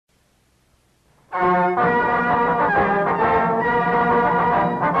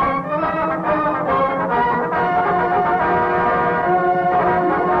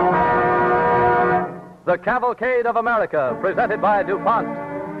Cavalcade of America, presented by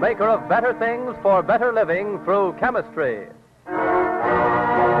DuPont, maker of better things for better living through chemistry.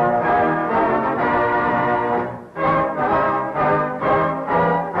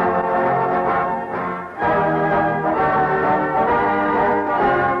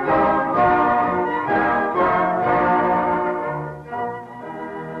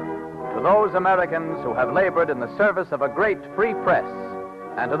 To those Americans who have labored in the service of a great free press,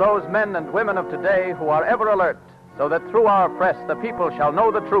 and to those men and women of today who are ever alert, so that through our press the people shall know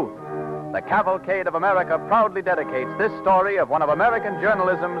the truth, the Cavalcade of America proudly dedicates this story of one of American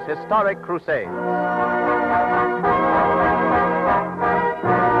journalism's historic crusades.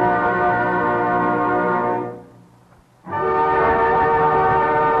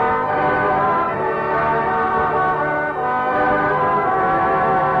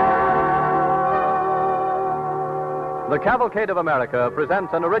 The Cavalcade of America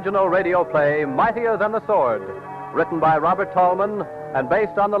presents an original radio play, Mightier Than the Sword, written by Robert Tallman and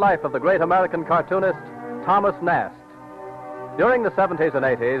based on the life of the great American cartoonist Thomas Nast. During the 70s and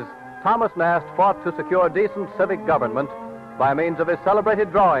 80s, Thomas Nast fought to secure decent civic government by means of his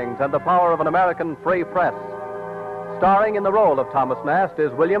celebrated drawings and the power of an American free press. Starring in the role of Thomas Nast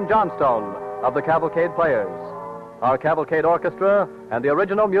is William Johnstone of the Cavalcade Players. Our Cavalcade Orchestra and the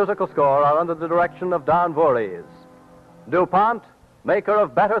original musical score are under the direction of Don Voorhees. DuPont, maker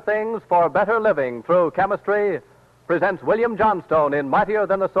of better things for better living through chemistry, presents William Johnstone in Mightier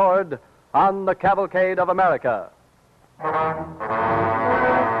Than the Sword on the Cavalcade of America.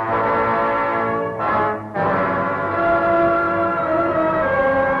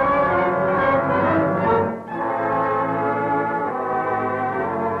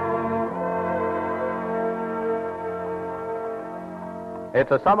 It's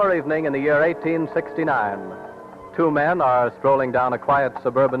a summer evening in the year 1869. Two men are strolling down a quiet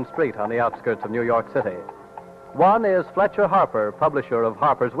suburban street on the outskirts of New York City. One is Fletcher Harper, publisher of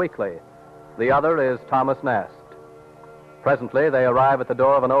Harper's Weekly. The other is Thomas Nast. Presently, they arrive at the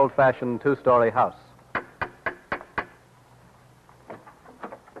door of an old-fashioned two-story house.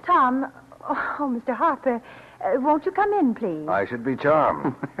 Tom, Mr. Harper, won't you come in, please? I should be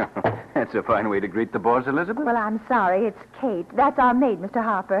charmed. That's a fine way to greet the boss, Elizabeth. Well, I'm sorry. It's Kate. That's our maid, Mr.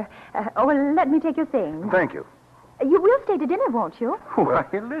 Harper. Let me take your things. Thank you. You will stay to dinner, won't you? Why,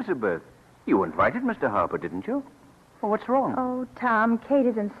 Elizabeth, you invited Mr. Harper, didn't you? Well, what's wrong? Oh, Tom, Kate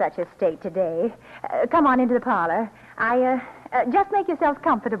is in such a state today. Come on into the parlor. Just make yourselves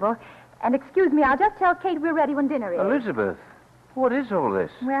comfortable. And excuse me, I'll just tell Kate we're ready when dinner is. Elizabeth, what is all this?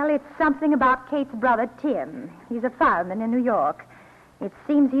 Well, it's something about Kate's brother, Tim. He's a fireman in New York. It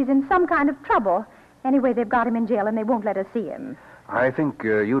seems he's in some kind of trouble. Anyway, they've got him in jail and they won't let us see him. I think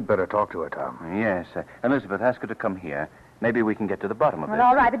you'd better talk to her, Tom. Yes. Elizabeth, ask her to come here. Maybe we can get to the bottom of this. Well,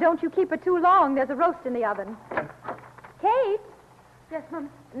 all right, but don't you keep it too long. There's a roast in the oven. Kate? Yes, Mom?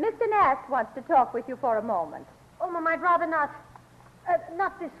 Mr. Nast wants to talk with you for a moment. Oh, Mom, I'd rather not.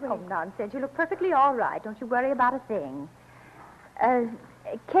 Not this week. Oh, nonsense. You look perfectly all right. Don't you worry about a thing.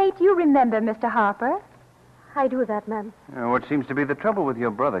 Kate, you remember Mr. Harper? I do that, ma'am. What seems to be the trouble with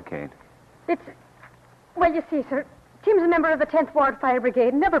your brother, Kate? Well, you see, sir, Tim's a member of the 10th Ward Fire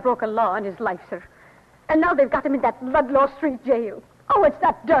Brigade, never broke a law in his life, sir. And now they've got him in that Ludlow Street jail. Oh, it's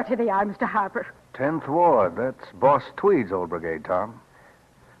that dirty they are, Mr. Harper. 10th Ward. That's Boss Tweed's old brigade, Tom.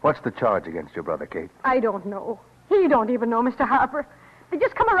 What's the charge against your brother, Kate? I don't know. He don't even know, Mr. Harper. They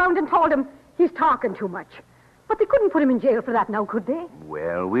just come around and told him he's talking too much. But they couldn't put him in jail for that now, could they?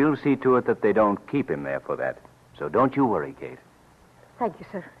 Well, we'll see to it that they don't keep him there for that. So don't you worry, Kate. Thank you,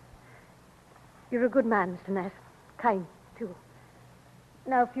 sir. You're a good man, Mr. Nast. Kind, too.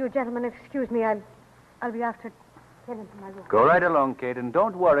 Now, if you gentlemen excuse me, I'll be after getting to my room. Go right along, Kate, and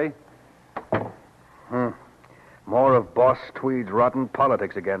don't worry. More of Boss Tweed's rotten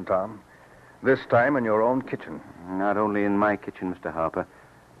politics again, Tom. This time in your own kitchen. Not only in my kitchen, Mr. Harper,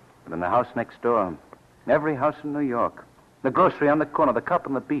 but in the house next door. Every house in New York. The grocery on the corner, the cop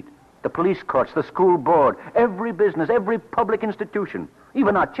on the beat. The police courts, the school board. Every business, every public institution.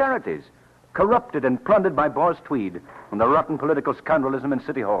 Even our charities. Corrupted and plundered by Boss Tweed from the rotten political scoundrelism in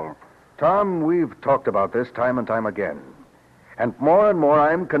City Hall. Tom, we've talked about this time and time again. And more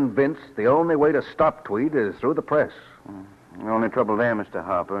I'm convinced the only way to stop Tweed is through the press. The only trouble there, Mr.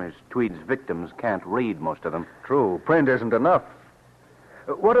 Harper, is Tweed's victims can't read, most of them. True. Print isn't enough.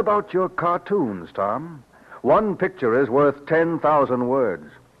 What about your cartoons, Tom? One picture is worth 10,000 words.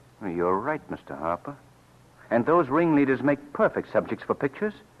 You're right, Mr. Harper. And those ringleaders make perfect subjects for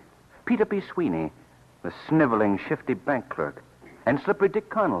pictures. Peter P. Sweeney, the sniveling, shifty bank clerk. And Slippery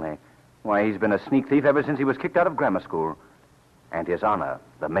Dick Connolly. Why, he's been a sneak thief ever since he was kicked out of grammar school. And His Honor,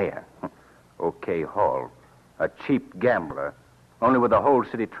 the mayor. O.K. Hall, a cheap gambler, only with the whole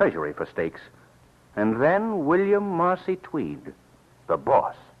city treasury for stakes. And then William Marcy Tweed, the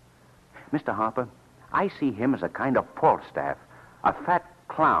boss. Mr. Harper, I see him as a kind of Falstaff, a fat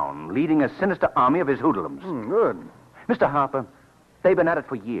clown leading a sinister army of his hoodlums. Good. Mr. Harper, they've been at it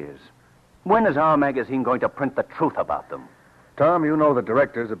for years. When is our magazine going to print the truth about them? Tom, you know the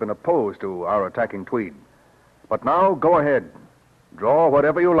directors have been opposed to our attacking Tweed. But now, go ahead. Draw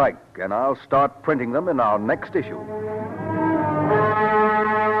whatever you like, and I'll start printing them in our next issue.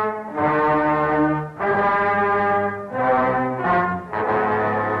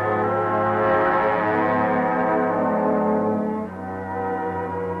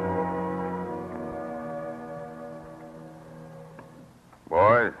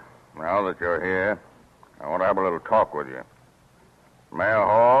 Boys, now that you're here, I want to have a little talk with you. Mayor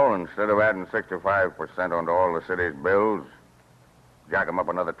Hall, instead of adding 65% onto all the city's bills, jack 'em up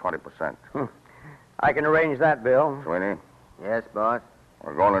another 20%. I can arrange that, Bill. Sweeney, Yes, boss.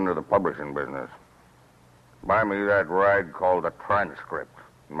 we're going into the publishing business. Buy me that rag called the Transcript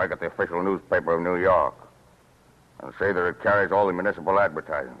and make it the official newspaper of New York. And say that it carries all the municipal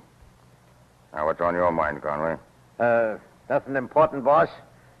advertising. Now, what's on your mind, Conway? Nothing important, boss.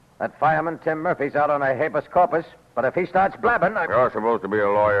 That fireman, Tim Murphy's out on a habeas corpus, but if he starts blabbing, You're supposed to be a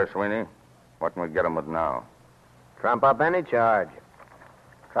lawyer, Sweeney. What can we get him with now? trump up any charge.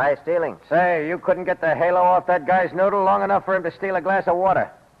 Try stealing. Say, you couldn't get the halo off that guy's noodle long enough for him to steal a glass of water.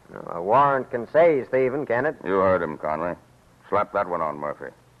 A warrant can say he's thieving, can it? You heard him, Conway. Slap that one on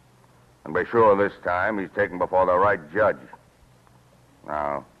Murphy. And be sure this time he's taken before the right judge.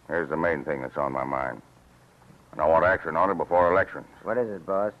 Now, here's the main thing that's on my mind. And I want action on it before elections. What is it,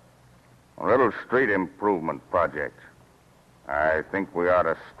 boss? A little street improvement project. I think we ought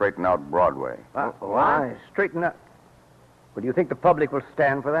to straighten out Broadway. Why? Straighten up. Well, do you think the public will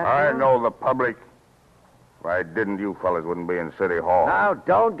stand for that? I know the public. If I didn't, you fellas wouldn't be in City Hall. Now,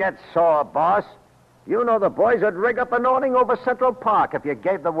 don't get sore, boss. You know the boys would rig up an awning over Central Park if you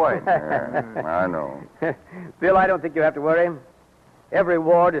gave the word. Yeah, I know. Bill, I don't think you have to worry. Every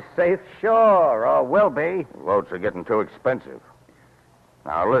ward is safe. Sure, or will be. Votes are getting too expensive.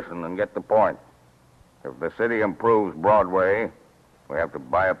 Now listen and get the point. If the city improves Broadway, we have to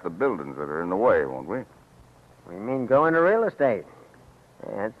buy up the buildings that are in the way, won't we? We mean go into real estate.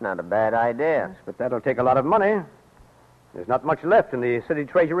 Yeah, that's not a bad idea. But that'll take a lot of money. There's not much left in the city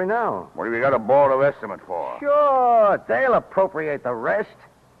treasury now. What have you got a board of estimate for? Sure, they'll appropriate the rest.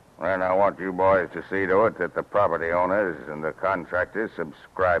 Then I want you boys to see to it that the property owners and the contractors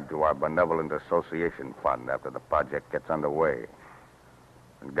subscribe to our benevolent association fund after the project gets underway.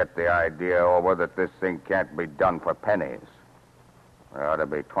 And get the idea over that this thing can't be done for pennies. There ought to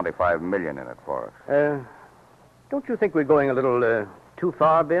be $25 million in it for us. Don't you think we're going a little too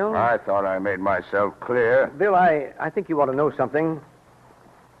far, Bill? I thought I made myself clear. Bill, I think you ought to know something.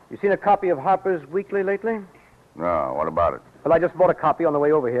 You seen a copy of Harper's Weekly lately? No, what about it? Well, I just bought a copy on the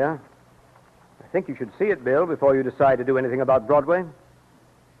way over here. I think you should see it, Bill, before you decide to do anything about Broadway.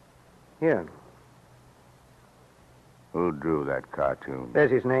 Here. Who drew that cartoon?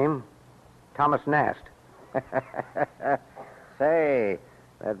 There's his name. Thomas Nast. Say,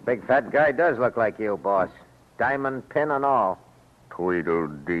 that big fat guy does look like you, boss. Diamond pin and all.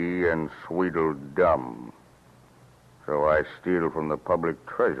 Tweedledee and Sweedledum. So I steal from the public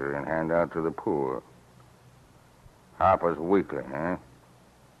treasury and hand out to the poor. Harper's Weekly, huh?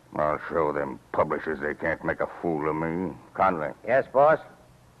 I'll show them publishers they can't make a fool of me. Conley, Yes, boss?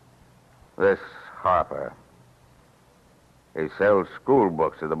 this Harper, he sells school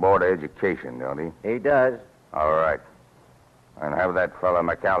books to the Board of Education, don't he? He does. All right. And have that fellow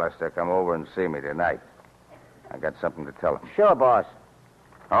McAllister come over and see me tonight. I got something to tell him. Sure, boss.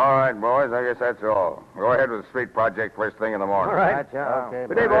 All right, boys, I guess that's all. Go ahead with the street project first thing in the morning. All right. Gotcha. Okay,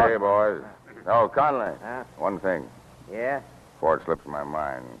 Good day, boss. Hey, boys. Oh, Conley, one thing. Yeah? Before it slips my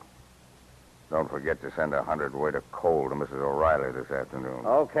mind, don't forget to send 100 weight of coal to Mrs. O'Reilly this afternoon.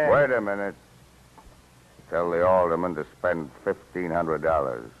 Okay. Wait a minute. Tell the alderman to spend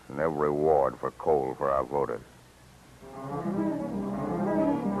 $1,500 in every ward for coal for our voters.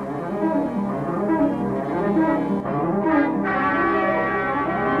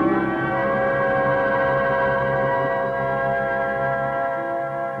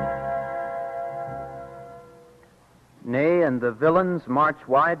 Nay, and the villains march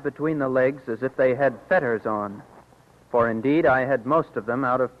wide between the legs as if they had fetters on. For indeed I had most of them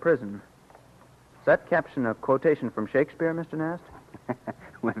out of prison. Is that caption a quotation from Shakespeare, Mr. Nast?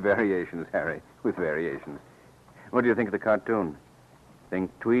 With variations, Harry, with variations. What do you think of the cartoon?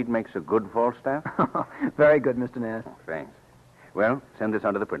 Think Tweed makes a good Falstaff? Very good, Mr. Nast. Thanks. Well, send this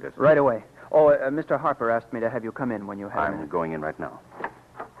on to the printers. Right away. Mr. Harper asked me to have you come in when you have a I'm minute. going in right now.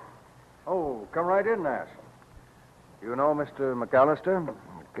 Oh, come right in, Nash. You know Mr. McAllister?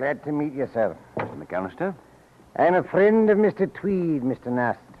 Glad to meet you, sir. Mr. McAllister? I'm a friend of Mr. Tweed, Mr.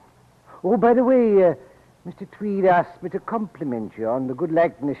 Nast. Oh, by the way, Mr. Tweed asked me to compliment you on the good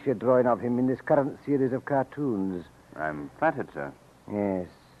likeness you're drawing of him in this current series of cartoons. I'm flattered, sir. Yes.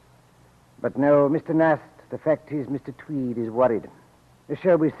 But no, Mr. Nast, the fact is Mr. Tweed is worried.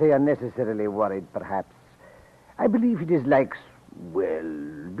 Shall we say unnecessarily worried, perhaps. I believe he dislikes, well,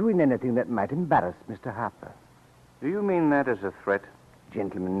 doing anything that might embarrass Mr. Harper. Do you mean that as a threat?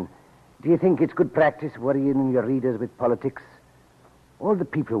 Gentlemen, do you think it's good practice worrying your readers with politics? All the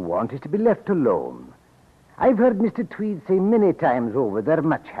people want is to be left alone. I've heard Mr. Tweed say many times over they're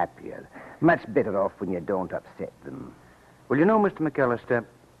much happier, much better off when you don't upset them. Well, you know, Mr. McAllister,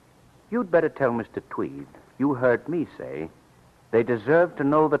 you'd better tell Mr. Tweed you heard me say they deserve to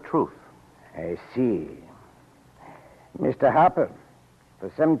know the truth. I see. Mr. Harper,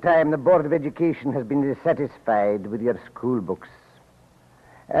 for some time the Board of Education has been dissatisfied with your school books.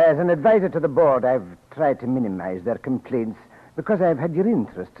 As an advisor to the board, I've tried to minimize their complaints because I've had your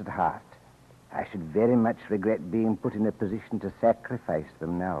interest at heart. I should very much regret being put in a position to sacrifice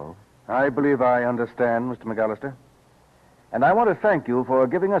them now. I believe I understand, Mr. McAllister. And I want to thank you for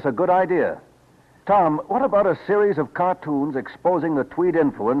giving us a good idea. Tom, what about a series of cartoons exposing the Tweed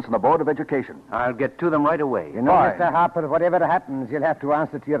influence in the Board of Education? I'll get to them right away. You know, Fine. Mr. Harper, whatever happens, you'll have to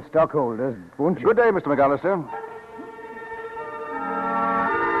answer to your stockholders, won't you? Good day, Mr. McAllister.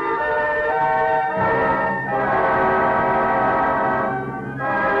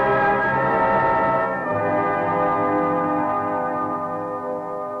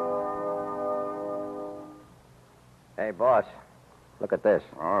 Hey, boss, look at this.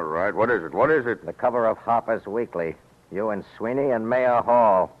 All right, what is it? What is it? The cover of Harper's Weekly. You and Sweeney and Mayor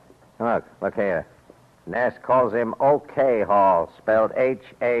Hall. Look here. Nash calls him O.K. Hall, spelled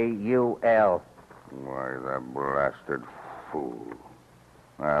H-A-U-L. Why, the blasted fool.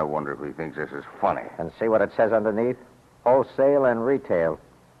 I wonder if he thinks this is funny. And see what it says underneath? Wholesale and retail.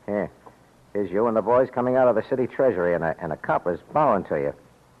 Here. Here's you and the boys coming out of the city treasury, and a copper's bowing to you.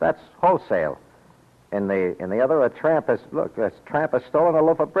 That's wholesale. In the other, a tramp has stolen a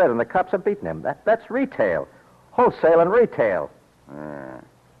loaf of bread, and the cops have beaten him. That's retail. Wholesale and retail. Yeah.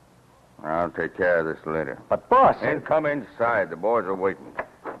 I'll take care of this later. But, boss... And come inside. The boys are waiting.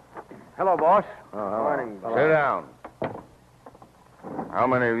 Hello, boss. morning. Sit down. How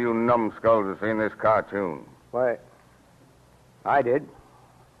many of you numbskulls have seen this cartoon? Why, I did.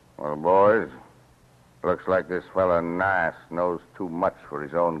 Well, boys, looks like this fella Nass knows too much for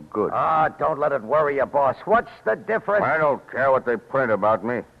his own good. Don't let it worry you, boss. What's the difference? I don't care what they print about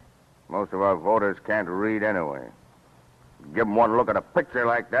me. Most of our voters can't read anyway. Give them one look at a picture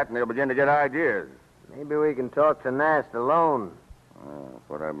like that, and they'll begin to get ideas. Maybe we can talk to Nast alone. That's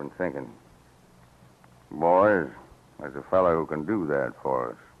what I've been thinking. Boys, there's a fellow who can do that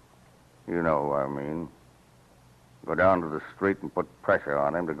for us. You know who I mean. Go down to the street and put pressure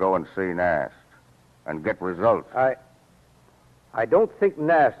on him to go and see Nast and get results. I don't think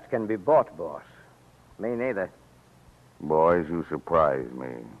Nast can be bought, boss. Me neither. Boys, you surprise me.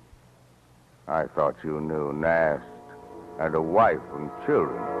 I thought you knew Nast had a wife and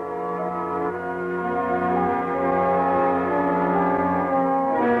children.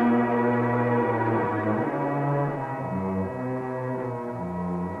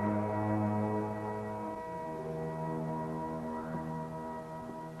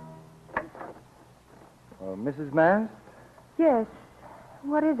 Mrs. Nast? Yes.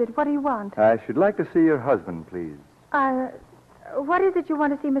 What is it? What do you want? I should like to see your husband, please. What is it you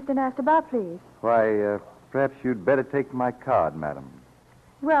want to see Mr. Nast about, please? Why, perhaps you'd better take my card, madam.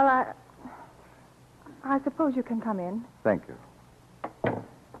 Well, I suppose you can come in. Thank you.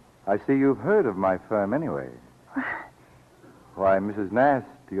 I see you've heard of my firm anyway. Why, Mrs. Nast,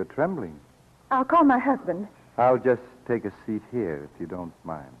 you're trembling. I'll call my husband. I'll just take a seat here, if you don't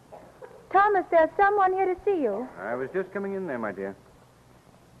mind. Thomas, there's someone here to see you. I was just coming in there, my dear.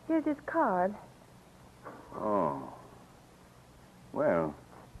 Here's his card. Oh. Well,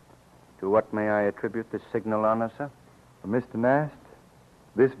 to what may I attribute this signal honor, sir? Mr. Nast,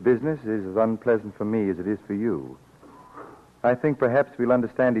 this business is as unpleasant for me as it is for you. I think perhaps we'll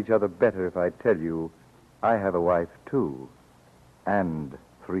understand each other better if I tell you I have a wife, too, and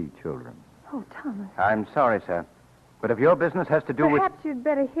 3 children. Oh, Thomas. I'm sorry, sir. But if your business has to do with... Perhaps you'd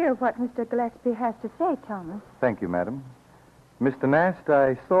better hear what Mr. Gillespie has to say, Thomas. Thank you, madam. Mr. Nast,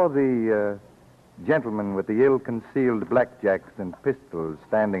 I saw the gentleman with the ill-concealed blackjacks and pistols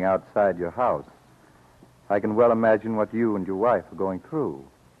standing outside your house. I can well imagine what you and your wife are going through.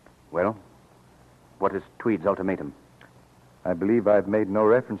 Well, What is Tweed's ultimatum? I believe I've made no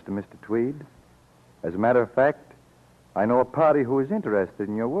reference to Mr. Tweed. As a matter of fact, I know a party who is interested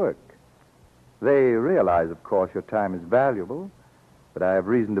in your work. They realize, of course, your time is valuable, but I have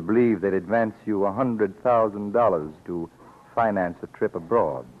reason to believe they'd advance you $100,000 to finance a trip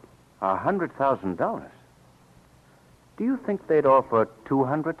abroad. $100,000? Do you think they'd offer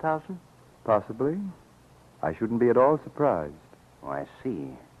 $200,000? Possibly. I shouldn't be at all surprised. Oh, I see.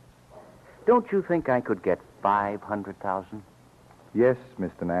 Don't you think I could get $500,000? Yes,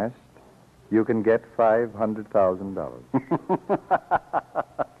 Mr. Nast. You can get $500,000.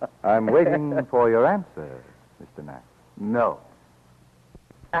 I'm waiting for your answer, Mr. Nast. No.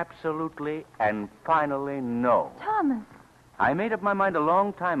 Absolutely and finally no. Thomas. I made up my mind a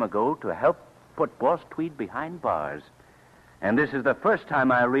long time ago to help put Boss Tweed behind bars. And this is the first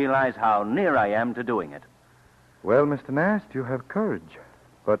time I realize how near I am to doing it. Well, Mr. Nast, you have courage.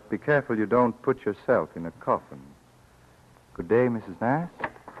 But be careful you don't put yourself in a coffin. Good day, Mrs. Nast.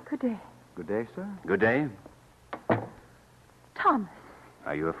 Good day. Good day, sir. Good day. Thomas.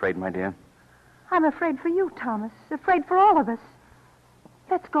 Are you afraid, my dear? I'm afraid for you, Thomas. Afraid for all of us.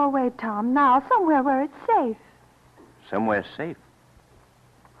 Let's go away, Tom, now, somewhere where it's safe. Somewhere safe.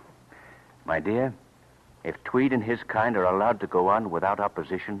 My dear, if Tweed and his kind are allowed to go on without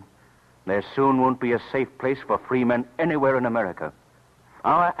opposition, there soon won't be a safe place for free men anywhere in America.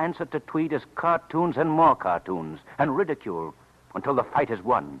 Our answer to Tweed is cartoons and more cartoons, and ridicule, until the fight is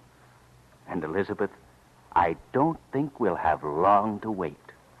won. And, Elizabeth, I don't think we'll have long to wait.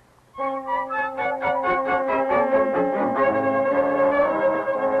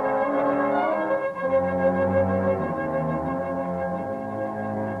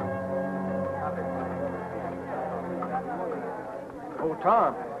 Oh,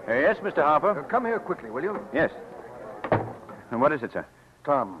 Tom. Yes, Mr. Harper? Come here quickly, will you? Yes. And what is it, sir?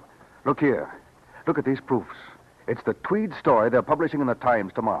 Tom, look here. Look at these proofs. It's the Tweed story they're publishing in the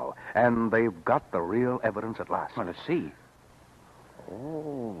Times tomorrow. And they've got the real evidence at last. Well, let's see.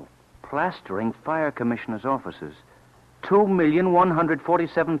 Oh, plastering fire commissioner's offices.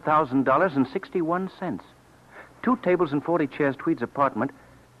 $2,147,061. 2 tables and 40 chairs, Tweed's apartment.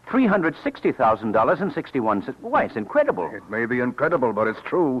 $360,061. Why, it's incredible. It may be incredible, but it's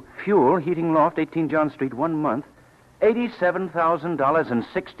true. Fuel, heating loft, 18 John Street, 1 month.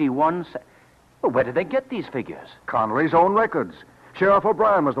 $87,061. Well, where did they get these figures? Connolly's own records. Sheriff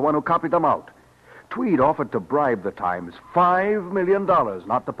O'Brien was the one who copied them out. Tweed offered to bribe the Times $5 million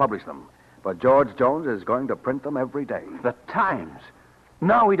not to publish them. But George Jones is going to print them every day. The Times?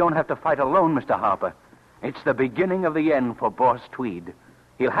 Now we don't have to fight alone, Mr. Harper. It's the beginning of the end for Boss Tweed.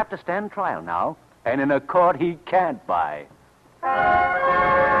 He'll have to stand trial now, and in a court he can't buy.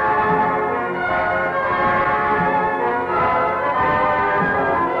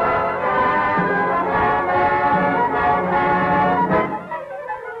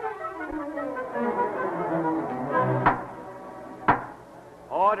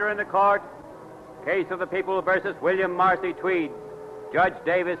 Order in the court. Case of the People versus William Marcy Tweed. Judge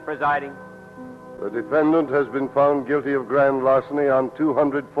Davis presiding. The defendant has been found guilty of grand larceny on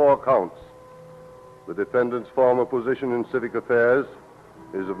 204 counts. The defendant's former position in civic affairs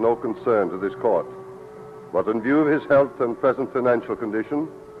is of no concern to this court. But in view of his health and present financial condition,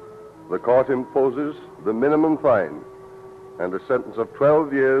 the court imposes the minimum fine and a sentence of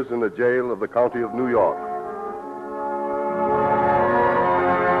 12 years in the jail of the county of New York.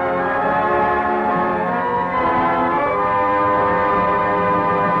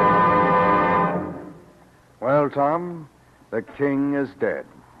 Well, Tom, the king is dead.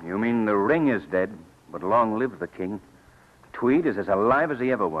 You mean the ring is dead, but long live the king. Tweed is as alive as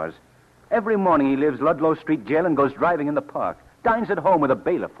he ever was. Every morning he leaves Ludlow Street jail and goes driving in the park. Dines at home with a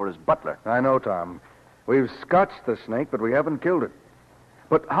bailiff for his butler. I know, Tom. We've scotched the snake, but we haven't killed it.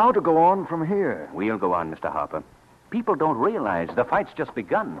 But how to go on from here? We'll go on, Mr. Harper. People don't realize the fight's just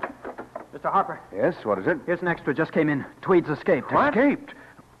begun. Mr. Harper, Yes, what is it? here's an extra just came in. Tweed's escaped. What? Escaped.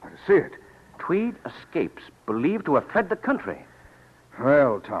 I see it. Tweed escapes, believed to have fled the country.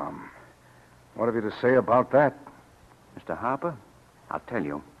 Well, Tom, what have you to say about that? Mr. Harper, I'll tell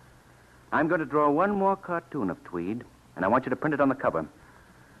you. I'm going to draw one more cartoon of Tweed, and I want you to print it on the cover.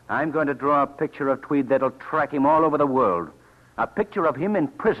 I'm going to draw a picture of Tweed that'll track him all over the world. A picture of him in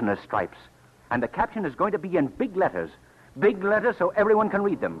prisoner's stripes. And the caption is going to be in big letters. Big letters so everyone can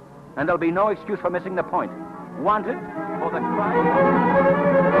read them. And there'll be no excuse for missing the point. Wanted for the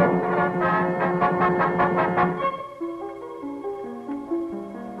crime...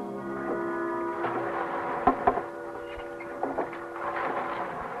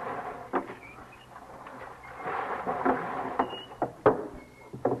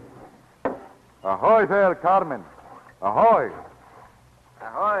 Ahoy there, Carmen. Ahoy.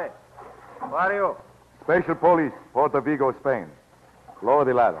 Ahoy. Who are you? Special Police, Puerto Vigo, Spain. Lower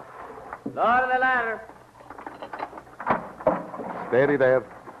the ladder. Lower the ladder. Steady there.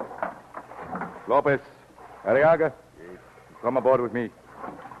 Lopez, Arriaga, come aboard with me.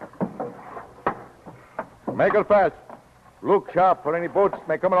 Make her fast. Look sharp for any boats that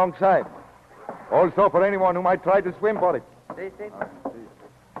may come alongside. Also for anyone who might try to swim for it.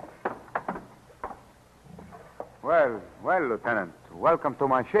 Well, Lieutenant. Welcome to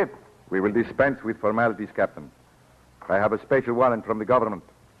my ship. We will dispense with formalities, Captain. I have a special warrant from the government,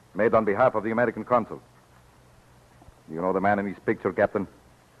 made on behalf of the American consul. You know the man in his picture, Captain?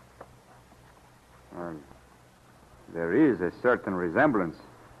 There is a certain resemblance.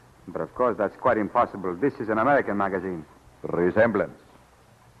 But of course, that's quite impossible. This is an American magazine. Resemblance?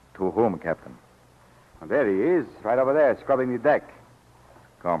 To whom, Captain? Well, there he is, right over there, scrubbing the deck.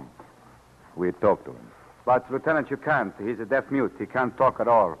 Come. We talk to him. But, Lieutenant, you can't. He's a deaf mute. He can't talk at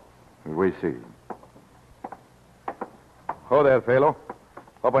all. We see. Ho there, fellow.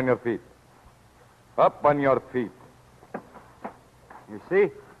 Up on your feet. Up on your feet. You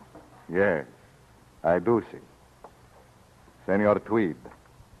see? Yes, I do see. Senor Tweed,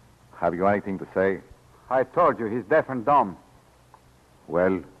 have you anything to say? I told you, he's deaf and dumb.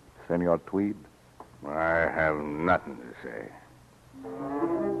 Well, Senor Tweed? I have nothing to say.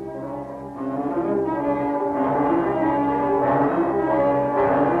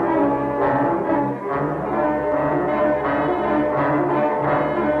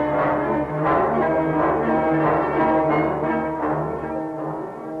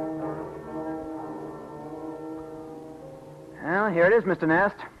 Well, here it is, Mr.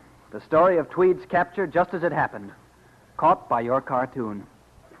 Nast. The story of Tweed's capture just as it happened. Caught by your cartoon.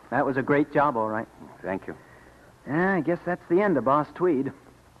 That was a great job, all right. Thank you. Yeah, I guess that's the end of Boss Tweed.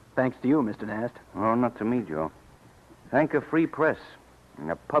 Thanks to you, Mr. Nast. Oh, not to me, Joe. Thank a free press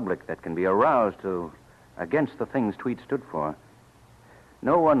and a public that can be aroused against the things Tweed stood for.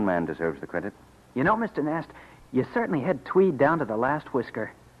 No one man deserves the credit. You know, Mr. Nast, you certainly had Tweed down to the last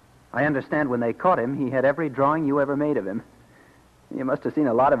whisker. I understand when they caught him, he had every drawing you ever made of him. You must have seen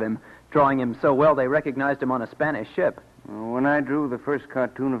a lot of him, drawing him so well they recognized him on a Spanish ship. When I drew the first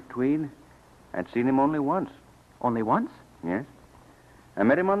cartoon of Tweed, I'd seen him only once. Only once? Yes. I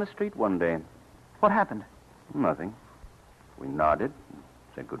met him on the street one day. What happened? Nothing. We nodded,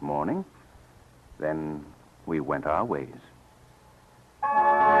 said good morning. Then we went our ways.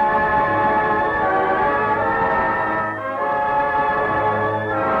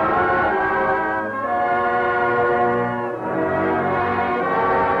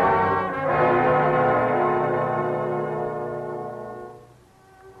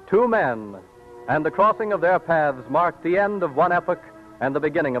 Two men, and the crossing of their paths marked the end of one epoch and the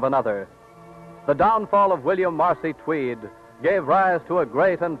beginning of another. The downfall of William Marcy Tweed gave rise to a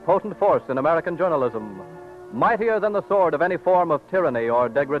great and potent force in American journalism, mightier than the sword of any form of tyranny or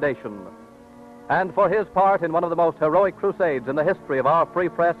degradation. And for his part in one of the most heroic crusades in the history of our free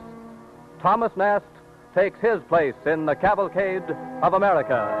press, Thomas Nast takes his place in the Cavalcade of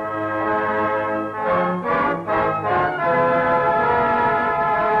America.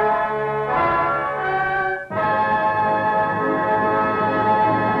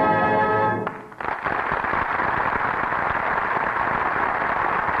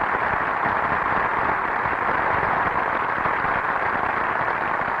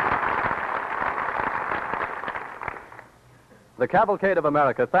 The Cavalcade of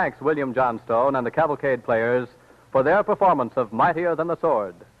America thanks William Johnstone and the Cavalcade players for their performance of Mightier Than the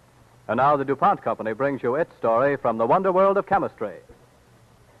Sword. And now the DuPont Company brings you its story from the wonder world of chemistry.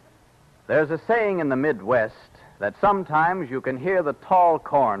 There's a saying in the Midwest that sometimes you can hear the tall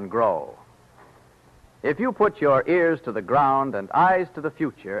corn grow. If you put your ears to the ground and eyes to the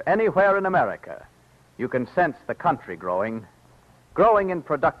future anywhere in America, you can sense the country growing in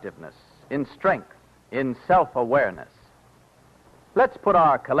productiveness, in strength, in self-awareness. Let's put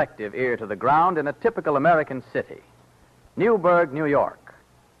our collective ear to the ground in a typical American city. Newburgh, New York,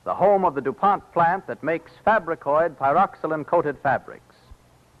 the home of the DuPont plant that makes Fabricoid pyroxylin-coated fabrics.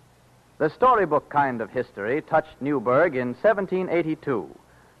 The storybook kind of history touched Newburgh in 1782,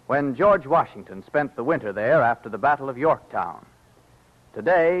 when George Washington spent the winter there after the Battle of Yorktown.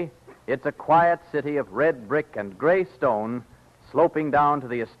 Today, it's a quiet city of red brick and gray stone sloping down to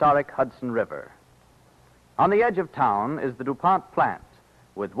the historic Hudson River. On the edge of town is the DuPont plant,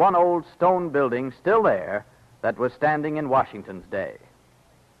 with one old stone building still there that was standing in Washington's day.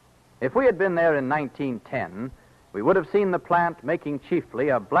 If we had been there in 1910, we would have seen the plant making chiefly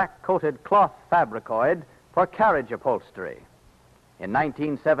a black-coated cloth fabricoid for carriage upholstery. In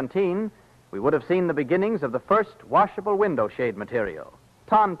 1917, we would have seen the beginnings of the first washable window shade material,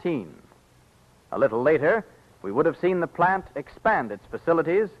 tontine. A little later, we would have seen the plant expand its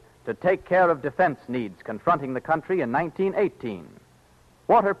facilities to take care of defense needs confronting the country in 1918.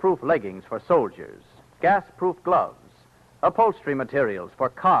 Waterproof leggings for soldiers, gas-proof gloves, upholstery materials for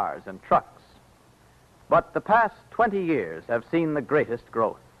cars and trucks. But the past 20 years have seen the greatest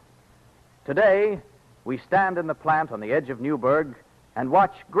growth. Today, we stand in the plant on the edge of Newburgh and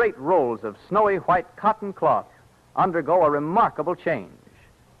watch great rolls of snowy white cotton cloth undergo a remarkable change.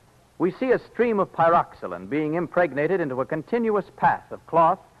 We see a stream of pyroxylin being impregnated into a continuous path of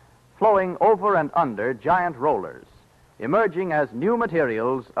cloth flowing over and under giant rollers, emerging as new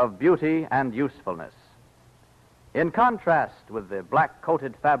materials of beauty and usefulness. In contrast with the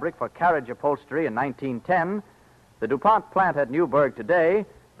black-coated fabric for carriage upholstery in 1910, the DuPont plant at Newburgh today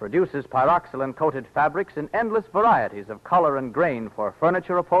produces pyroxylin-coated fabrics in endless varieties of color and grain for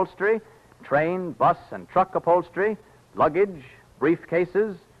furniture upholstery, train, bus, and truck upholstery, luggage,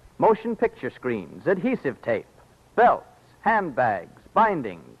 briefcases, motion picture screens, adhesive tape, belts, handbags,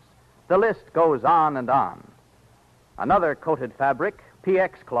 bindings. The list goes on and on. Another coated fabric,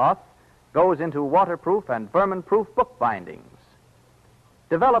 PX cloth, goes into waterproof and vermin-proof book bindings.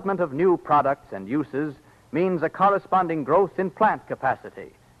 Development of new products and uses means a corresponding growth in plant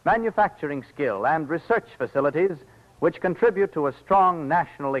capacity, manufacturing skill, and research facilities which contribute to a strong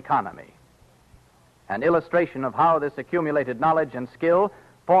national economy. An illustration of how this accumulated knowledge and skill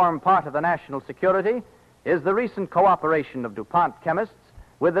form part of the national security is the recent cooperation of DuPont chemists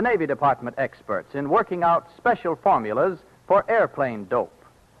with the Navy Department experts in working out special formulas for airplane dope.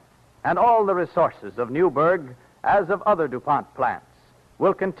 And all the resources of Newburgh, as of other DuPont plants,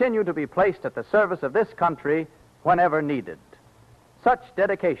 will continue to be placed at the service of this country whenever needed. Such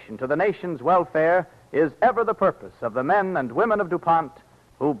dedication to the nation's welfare is ever the purpose of the men and women of DuPont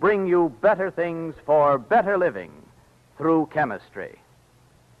who bring you better things for better living through chemistry.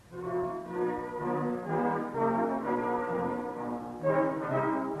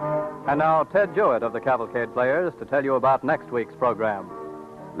 And now, Ted Jewett of the Cavalcade Players to tell you about next week's program.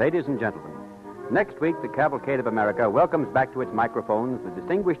 Ladies and gentlemen, next week the Cavalcade of America welcomes back to its microphones the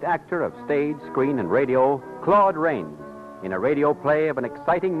distinguished actor of stage, screen, and radio, Claude Rains, in a radio play of an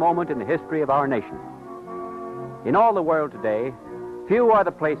exciting moment in the history of our nation. In all the world today, few are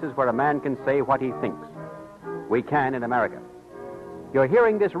the places where a man can say what he thinks. We can in America. You're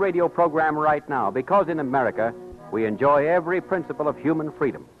hearing this radio program right now because in America we enjoy every principle of human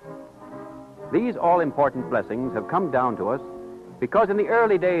freedom. These all-important blessings have come down to us because in the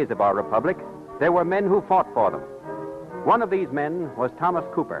early days of our republic, there were men who fought for them. One of these men was Thomas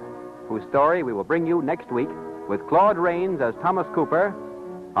Cooper, whose story we will bring you next week with Claude Rains as Thomas Cooper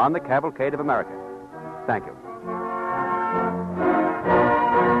on the Cavalcade of America. Thank you.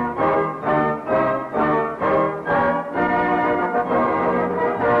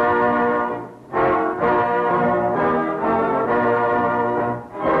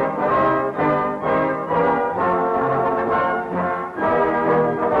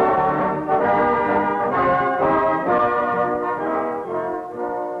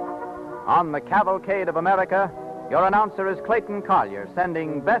 On the Cavalcade of America, your announcer is Clayton Collier,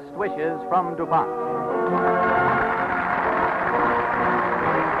 sending best wishes from DuPont.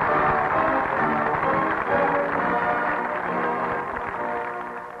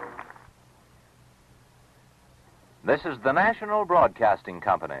 This is the National Broadcasting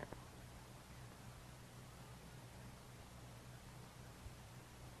Company.